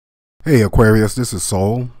Hey Aquarius, this is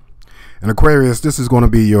Soul. And Aquarius, this is going to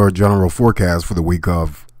be your general forecast for the week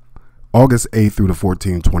of August 8th through the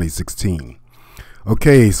 14th, 2016.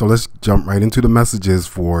 Okay, so let's jump right into the messages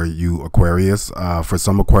for you Aquarius. For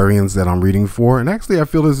some Aquarians that I'm reading for. And actually, I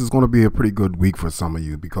feel this is going to be a pretty good week for some of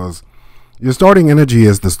you because your starting energy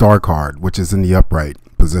is the Star card, which is in the upright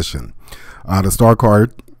position. The Star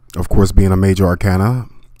card, of course, being a major arcana,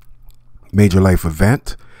 major life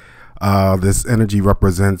event. This energy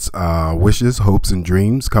represents wishes, hopes, and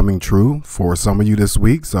dreams coming true for some of you this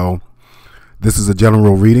week. So this is a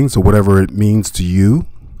general reading, so whatever it means to you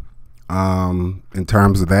in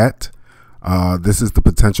terms of that, this is the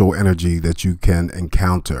potential energy that you can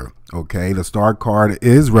encounter. Okay, the Star card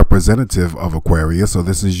is representative of Aquarius, so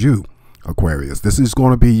this is you, Aquarius. This is going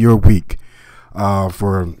to be your week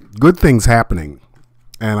for good things happening,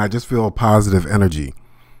 and I just feel positive energy.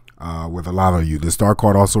 With a lot of you. The Star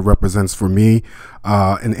card also represents for me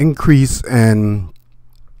an increase in,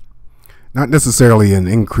 not necessarily an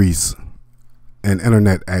increase in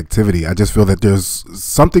internet activity. I just feel that there's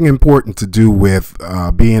something important to do with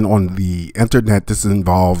being on the internet. This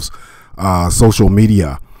involves social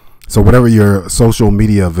media. So whatever your social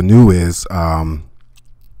media venue is, Facebook,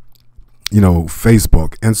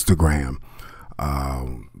 Instagram,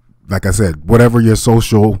 like I said, whatever your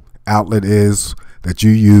social outlet is that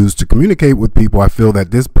you use to communicate with people, I feel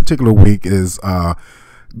that this particular week is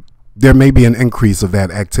there may be an increase of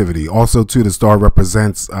that activity. Also, too, the Star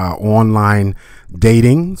represents online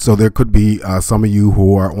dating. So there could be some of you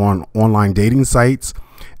who are on online dating sites,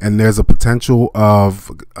 and there's a potential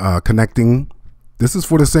of connecting. This is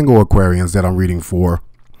for the single Aquarians that I'm reading for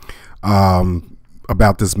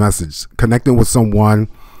about this message. Connecting with someone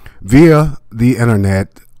via the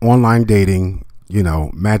internet, online dating,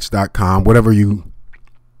 Match.com, whatever you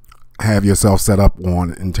have yourself set up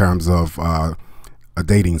on in terms of a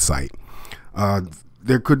dating site.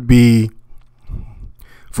 There could be,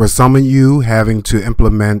 for some of you, having to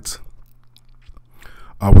implement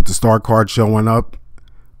with the Star card showing up.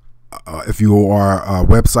 If you are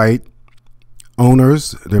website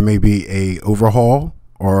owners, there may be a overhaul,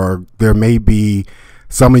 or there may be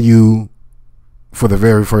some of you for the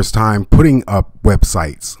very first time putting up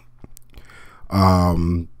websites.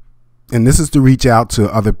 And this is to reach out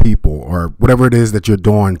to other people or whatever it is that you're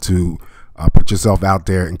doing to put yourself out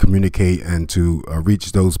there and communicate and to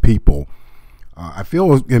reach those people. I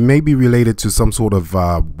feel it may be related to some sort of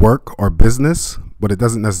work or business, but it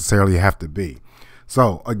doesn't necessarily have to be.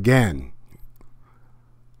 So again,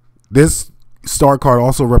 this Star card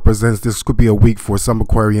also represents, this could be a week for some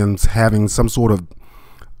Aquarians having some sort of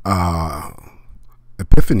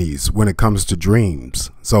epiphanies when it comes to dreams.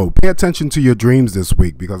 So pay attention to your dreams this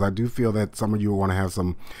week, because I do feel that some of you want to have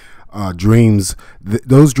some dreams.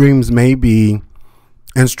 Those dreams may be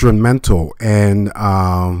instrumental in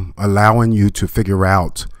allowing you to figure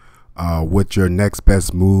out what your next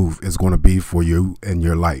best move is going to be for you in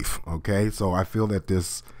your life. Okay, so I feel that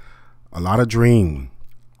there's a lot of dream,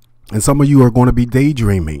 and some of you are going to be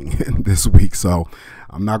daydreaming this week. So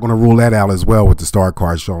I'm not going to rule that out as well with the Star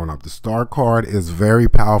card showing up. The Star card is very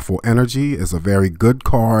powerful energy. It's a very good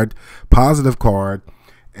card, positive card.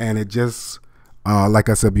 And it just, like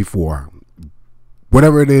I said before,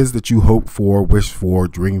 whatever it is that you hope for, wish for,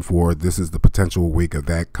 dream for, this is the potential week of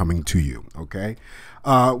that coming to you. Okay.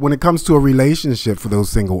 When it comes to a relationship for those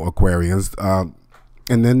single Aquarians,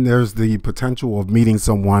 and then there's the potential of meeting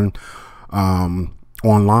someone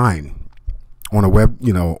online, on a web,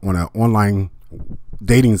 on an online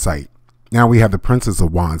dating site. Now we have the Princess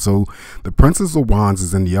of Wands. So the Princess of Wands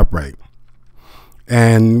is in the upright,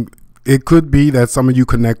 and it could be that some of you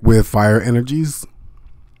connect with fire energies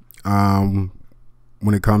when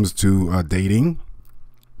it comes to dating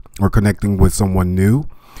or connecting with someone new.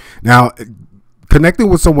 Now, connecting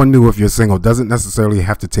with someone new, if you're single, doesn't necessarily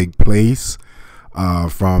have to take place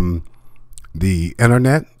from the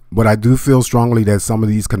internet. But I do feel strongly that some of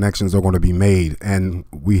these connections are going to be made, and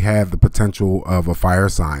we have the potential of a fire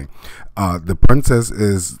sign. The Princess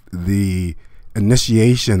is the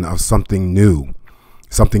initiation of something new,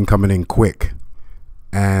 something coming in quick.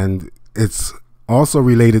 And it's also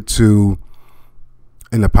related to,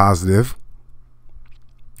 in the positive,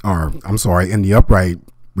 or I'm sorry, in the upright,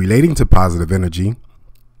 relating to positive energy,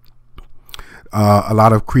 a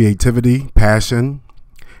lot of creativity, passion,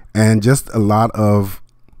 and just a lot of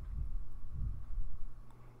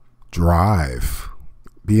drive,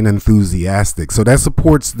 being enthusiastic. So that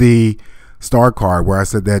supports the Star card, where I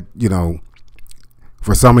said that,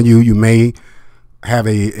 for some of you, you may have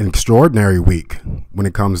an extraordinary week when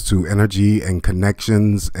it comes to energy and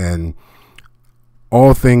connections and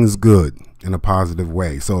all things good in a positive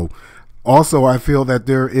way. So Also, I feel that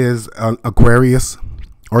there is an Aquarius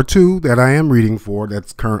or two that I am reading for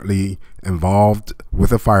that's currently involved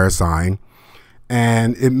with a fire sign.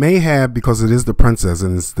 And it may have, because it is the princess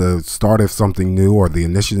and it's the start of something new or the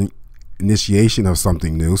initiation of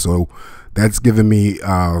something new. So that's given me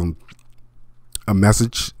a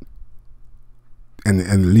message, and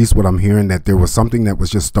at least what I'm hearing, that there was something that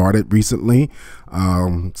was just started recently.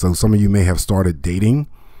 So some of you may have started dating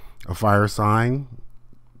a fire sign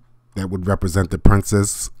that would represent the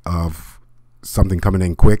princess of something coming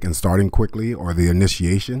in quick and starting quickly, or the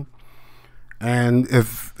initiation. And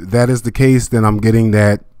if that is the case, then I'm getting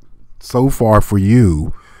that so far for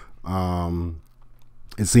you,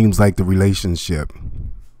 it seems like the relationship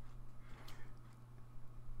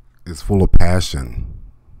is full of passion.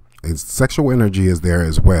 Its sexual energy is there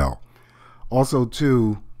as well. Also,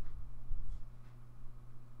 too,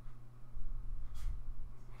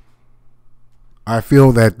 I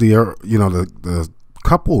feel that the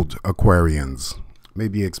coupled Aquarians may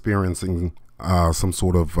be experiencing some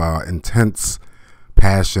sort of intense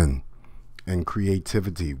passion and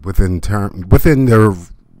creativity within their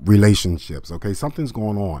relationships. Okay, something's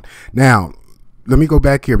going on. Now, let me go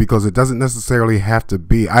back here, because it doesn't necessarily have to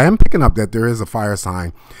be. I am picking up that there is a fire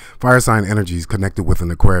sign energies connected with an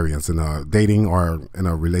Aquarius in a dating or in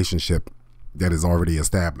a relationship that is already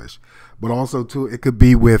established. But also, too, it could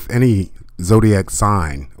be with any zodiac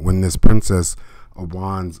sign when this Princess of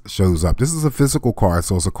Wands shows up. This is a physical card,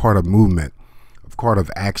 so it's a card of movement, a card of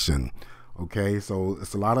action. Okay, so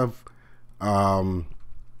it's a lot of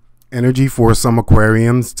energy for some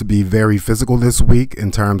Aquarians to be very physical this week in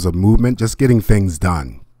terms of movement, just getting things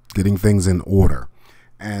done, getting things in order.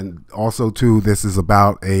 And also, too, this is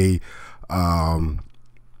about a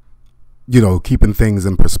keeping things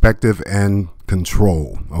in perspective and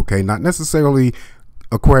control. Okay, not necessarily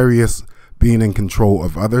Aquarius being in control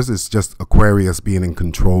of others. It's just Aquarius being in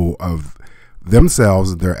control of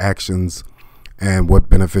themselves, their actions, and what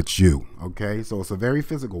benefits you. Okay, so it's a very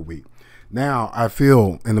physical week. Now, I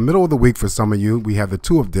feel in the middle of the week for some of you, we have the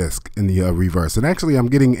Two of Disc in the reverse. And actually, I'm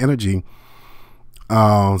getting energy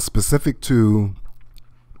specific to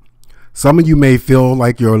some of you. May feel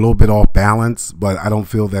like you're a little bit off balance, but I don't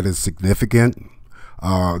feel that is significant.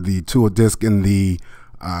 The Two of Disc in the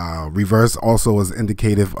reverse also is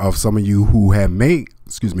indicative of some of you who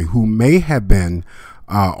may have been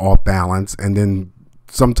off balance, and then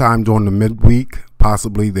sometime during the midweek,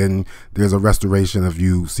 possibly, then there's a restoration of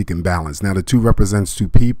you seeking balance. Now, the two represents two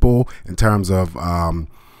people in terms of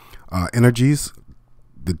energies.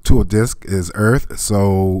 The Two of Disc is Earth,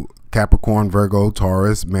 so Capricorn, Virgo,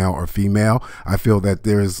 Taurus, male or female. I feel that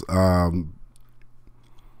there's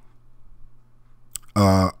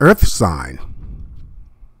Earth sign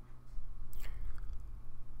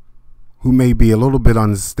who may be a little bit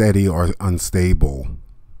unsteady or unstable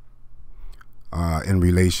in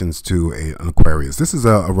relations to an Aquarius. This is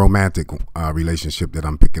a romantic relationship that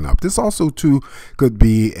I'm picking up. This also, too, could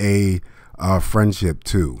be a friendship,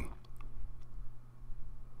 too.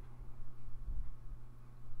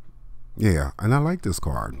 Yeah, and I like this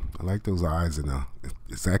card. I like those eyes.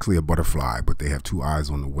 It's actually a butterfly, but they have two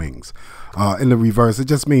eyes on the wings. In the reverse, it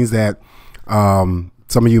just means that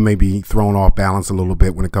some of you may be thrown off balance a little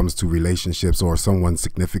bit when it comes to relationships or someone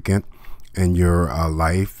significant in your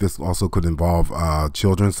life. This also could involve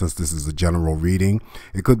children, since this is a general reading.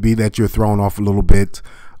 It could be that you're thrown off a little bit,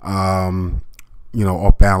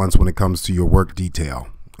 off balance when it comes to your work detail.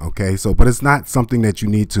 Okay, so, but it's not something that you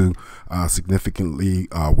need to significantly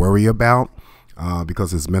worry about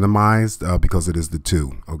because it's minimized because it is the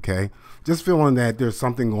two. Okay, just feeling that there's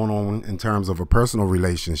something going on in terms of a personal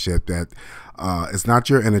relationship that it's not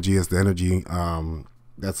your energy, it's the energy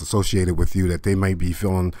that's associated with you, that they may be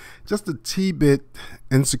feeling just a bit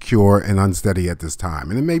insecure and unsteady at this time.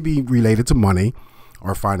 And it may be related to money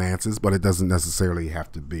or finances, but it doesn't necessarily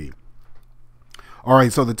have to be. All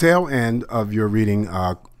right, so the tail end of your reading,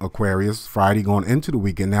 Aquarius, Friday going into the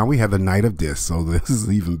weekend. Now we have the Knight of Disc, so this is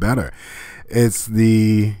even better. It's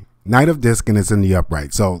the Knight of Disc, and it's in the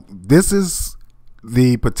upright. So this is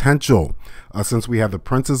the potential, since we have the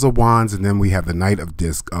Princess of Wands, and then we have the Knight of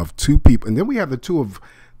Disc of two people, and then we have the two of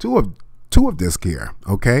Disc here.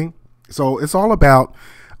 Okay, so it's all about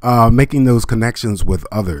making those connections with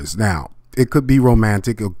others. Now, it could be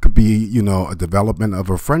romantic. It could be, a development of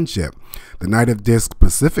a friendship. The Knight of Disc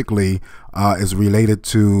specifically is related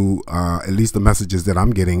to, at least the messages that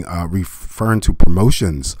I'm getting, referring to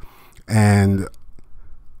promotions and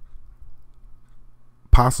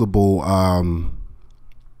possible,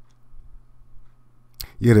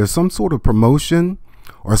 there's some sort of promotion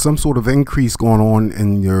or some sort of increase going on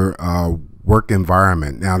in your work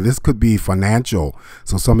environment. Now, this could be financial.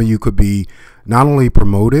 So some of you could be not only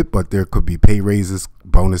promoted, but there could be pay raises,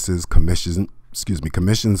 bonuses,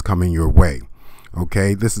 commissions coming your way.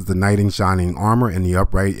 Okay, this is the knight in shining armor. In the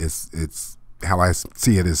upright, it's how I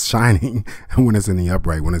see it is shining when it's in the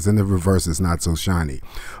upright. When it's in the reverse, it's not so shiny.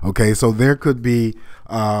 Okay, so there could be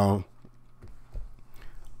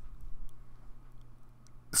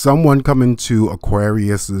someone coming to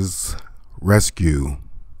Aquarius's rescue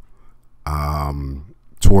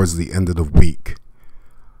towards the end of the week.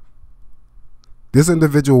 This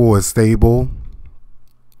individual is stable,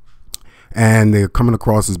 and they're coming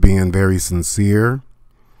across as being very sincere,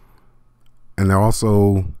 and they're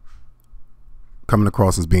also coming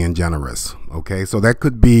across as being generous. Okay, so that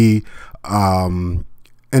could be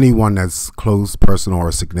anyone that's close, personal,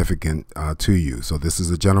 or significant to you. So this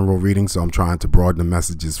is a general reading, so I'm trying to broaden the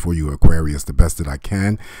messages for you, Aquarius, the best that I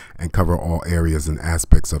can, and cover all areas and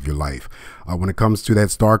aspects of your life. When it comes to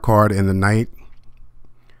that star card in the Knight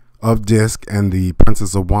of Disc and the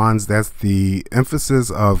Princess of Wands, that's the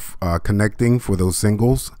emphasis of connecting for those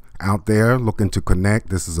singles out there looking to connect.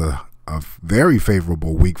 This is a very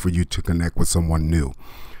favorable week for you to connect with someone new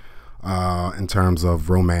in terms of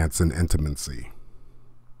romance and intimacy.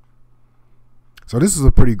 So this is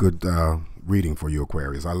a pretty good reading for you,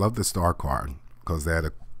 Aquarius. I love the star card because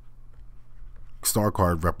that star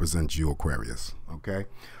card represents you, Aquarius. Okay.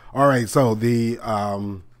 All right. So the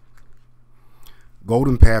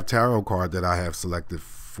Golden Path Tarot card that I have selected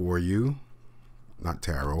for you, not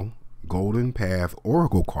tarot, Golden Path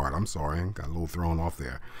Oracle card, I'm sorry, got a little thrown off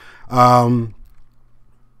there,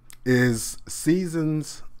 is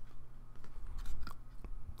Seasons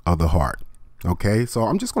of the Heart. Okay, so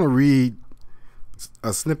I'm just going to read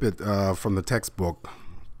a snippet from the textbook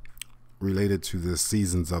related to the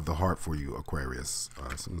Seasons of the Heart for you, Aquarius,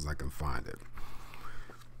 as soon as I can find it.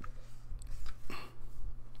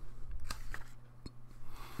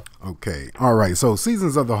 Okay, all right, so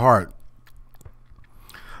Seasons of the Heart.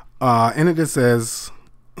 And it says,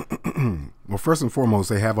 well, first and foremost,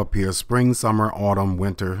 they have up here spring, summer, autumn,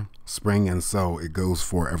 winter, spring, and so it goes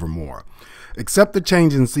forevermore. Accept the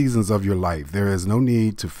changing seasons of your life. There is no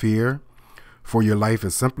need to fear, for your life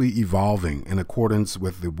is simply evolving in accordance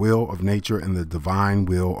with the will of nature and the divine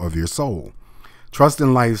will of your soul. Trust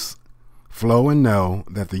in life's flow and know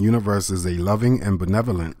that the universe is a loving and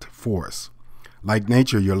benevolent force. Like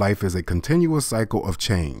nature, your life is a continuous cycle of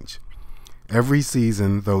change. Every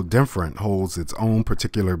season, though different, holds its own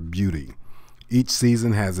particular beauty. Each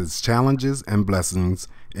season has its challenges and blessings,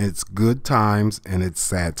 its good times and its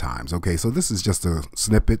sad times. Okay, so this is just a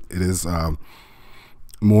snippet. It is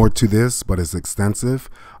more to this, but it's extensive.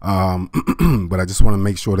 But I just want to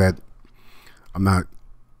make sure that I'm not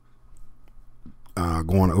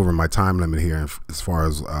going over my time limit here as far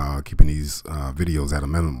as keeping these videos at a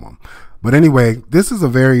minimum. But anyway, this is a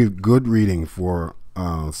very good reading for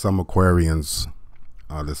some Aquarians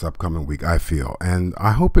this upcoming week, I feel. And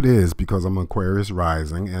I hope it is, because I'm Aquarius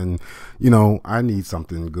rising, and, you know, I need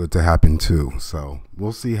something good to happen too. So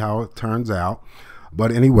we'll see how it turns out.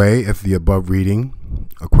 But anyway, if the above reading,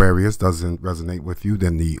 Aquarius, doesn't resonate with you,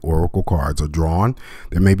 then the oracle cards are drawn.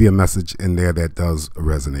 There may be a message in there that does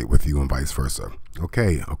resonate with you and vice versa.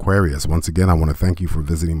 Okay, Aquarius, once again, I want to thank you for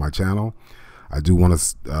visiting my channel. I do want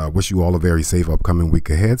to wish you all a very safe upcoming week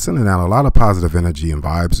ahead, sending out a lot of positive energy and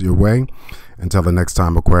vibes your way. Until the next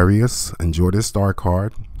time, Aquarius, enjoy this star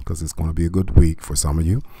card, because it's going to be a good week for some of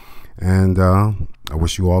you. And I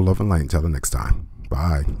wish you all love and light until the next time.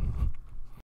 Bye.